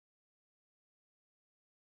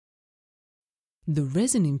The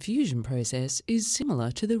resin infusion process is similar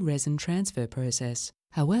to the resin transfer process.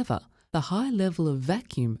 However, the high level of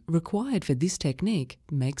vacuum required for this technique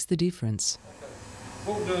makes the difference.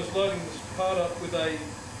 What we're doing is loading this part up with a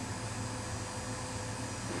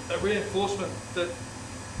reinforcement that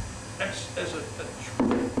acts as a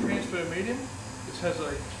transfer medium. This has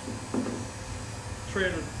a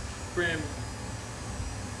 300 gram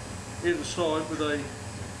either side with a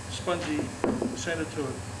spongy centre to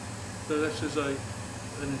it. So that's as an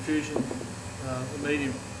infusion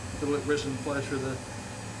medium to let resin flow through the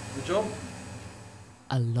job.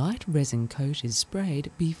 A light resin coat is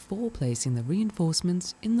sprayed before placing the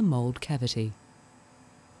reinforcements in the mould cavity.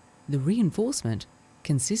 The reinforcement,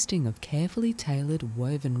 consisting of carefully tailored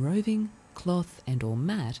woven roving, cloth and/or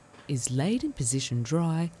mat, is laid in position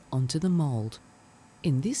dry onto the mould.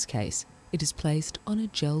 In this case, it is placed on a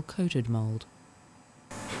gel-coated mould.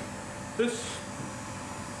 This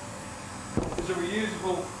is a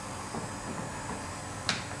reusable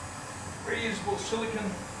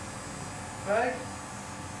silicone bag.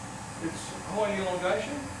 It's high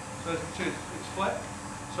elongation, so it's flat.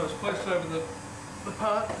 So it's placed over the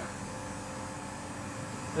part.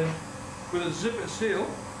 Then with a zipper seal,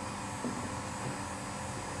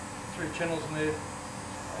 3 channels in there,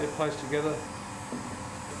 they're placed together.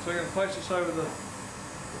 So we're going to place this over the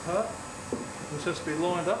part. This has to be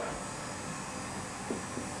lined up.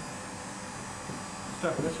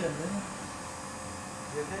 Start with this end there.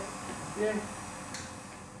 You okay? Yeah.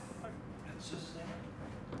 That's just there.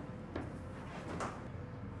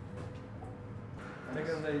 They're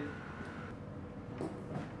going to need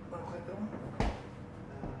one click that one.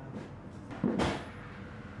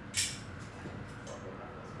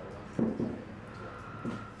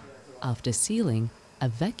 After sealing, a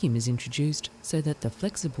vacuum is introduced so that the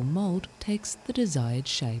flexible mould takes the desired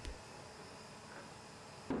shape.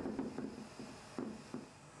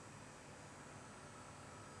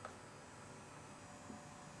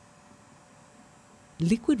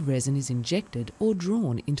 Liquid resin is injected or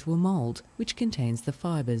drawn into a mould which contains the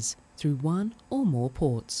fibres through one or more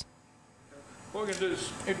ports. What we're going to do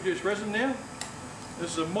is introduce resin now.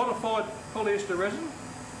 This is a modified polyester resin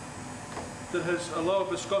that has a lower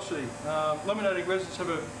viscosity. Laminating resins have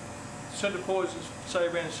a centre poise that's say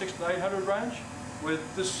around 600 to 800 range, where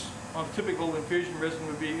this on typical infusion resin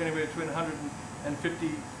would be anywhere between 150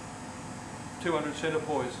 to 200 centre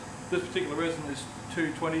poise. This particular resin is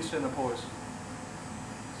 220 centre poise.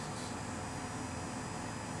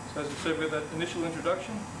 So as I said, with that initial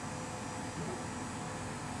introduction,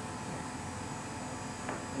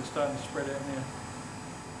 it's starting to spread out now.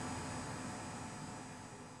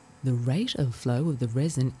 The rate of flow of the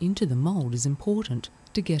resin into the mould is important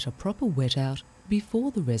to get a proper wet out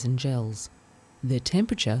before the resin gels. The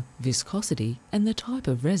temperature, viscosity and the type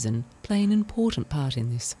of resin play an important part in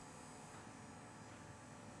this.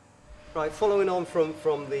 Right, following on from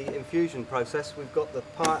the infusion process, we've got the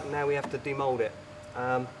part and now we have to demould it.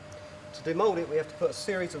 To demould it, we have to put a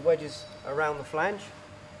series of wedges around the flange,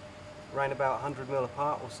 around about 100 mil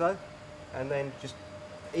apart or so, and then just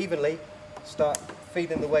evenly start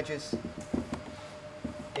feeding the wedges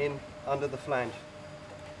in under the flange,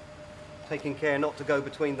 taking care not to go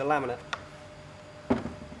between the laminate.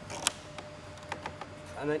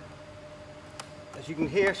 And then, as you can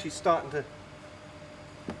hear, she's starting to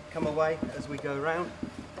come away as we go around,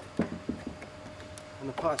 and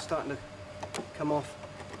the part's starting to come off.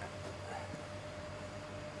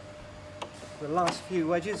 The last few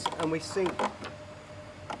wedges, and we see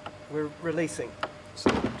we're releasing.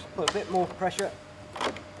 So just put a bit more pressure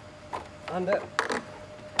under,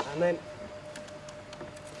 and then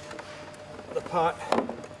the part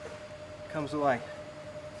comes away.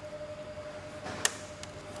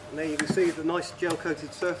 And there you can see the nice gel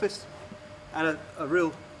coated surface and a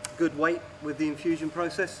real good weight with the infusion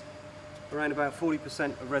process, around about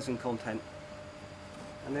 40% of resin content.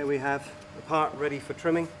 And there we have the part ready for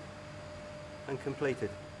trimming and completed.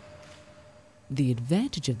 The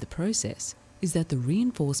advantage of the process is that the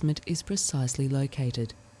reinforcement is precisely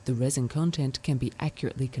located, the resin content can be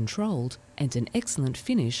accurately controlled, and an excellent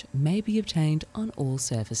finish may be obtained on all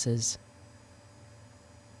surfaces.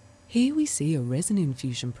 Here we see a resin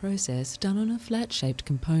infusion process done on a flat-shaped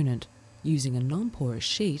component, using a non-porous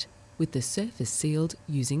sheet with the surface sealed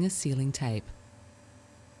using a sealing tape.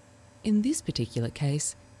 In this particular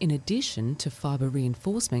case, in addition to fibre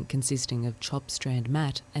reinforcement consisting of chopped strand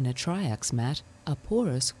mat and a triax mat, a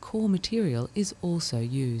porous core material is also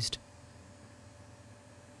used.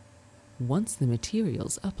 Once the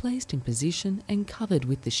materials are placed in position and covered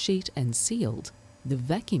with the sheet and sealed, the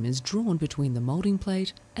vacuum is drawn between the moulding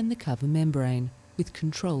plate and the cover membrane with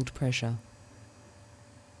controlled pressure.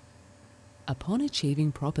 Upon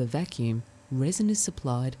achieving proper vacuum, resin is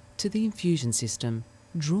supplied to the infusion system,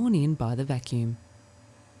 drawn in by the vacuum.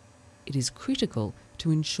 It is critical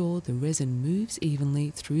to ensure the resin moves evenly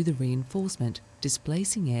through the reinforcement,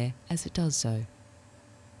 displacing air as it does so.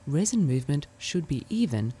 Resin movement should be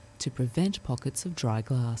even to prevent pockets of dry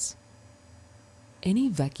glass. Any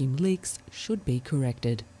vacuum leaks should be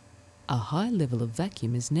corrected. A high level of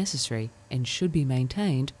vacuum is necessary and should be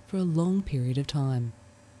maintained for a long period of time.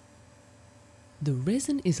 The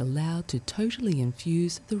resin is allowed to totally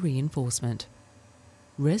infuse the reinforcement.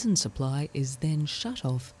 Resin supply is then shut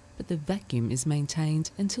off, but the vacuum is maintained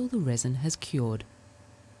until the resin has cured.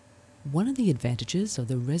 One of the advantages of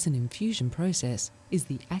the resin infusion process is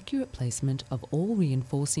the accurate placement of all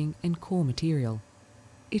reinforcing and core material.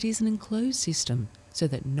 It is an enclosed system so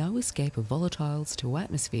that no escape of volatiles to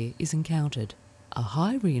atmosphere is encountered. A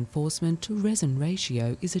high reinforcement to resin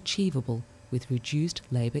ratio is achievable with reduced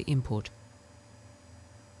labour input.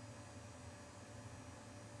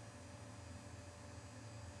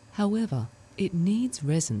 However, it needs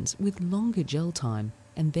resins with longer gel time,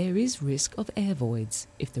 and there is risk of air voids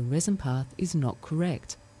if the resin path is not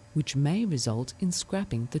correct, which may result in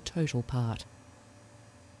scrapping the total part.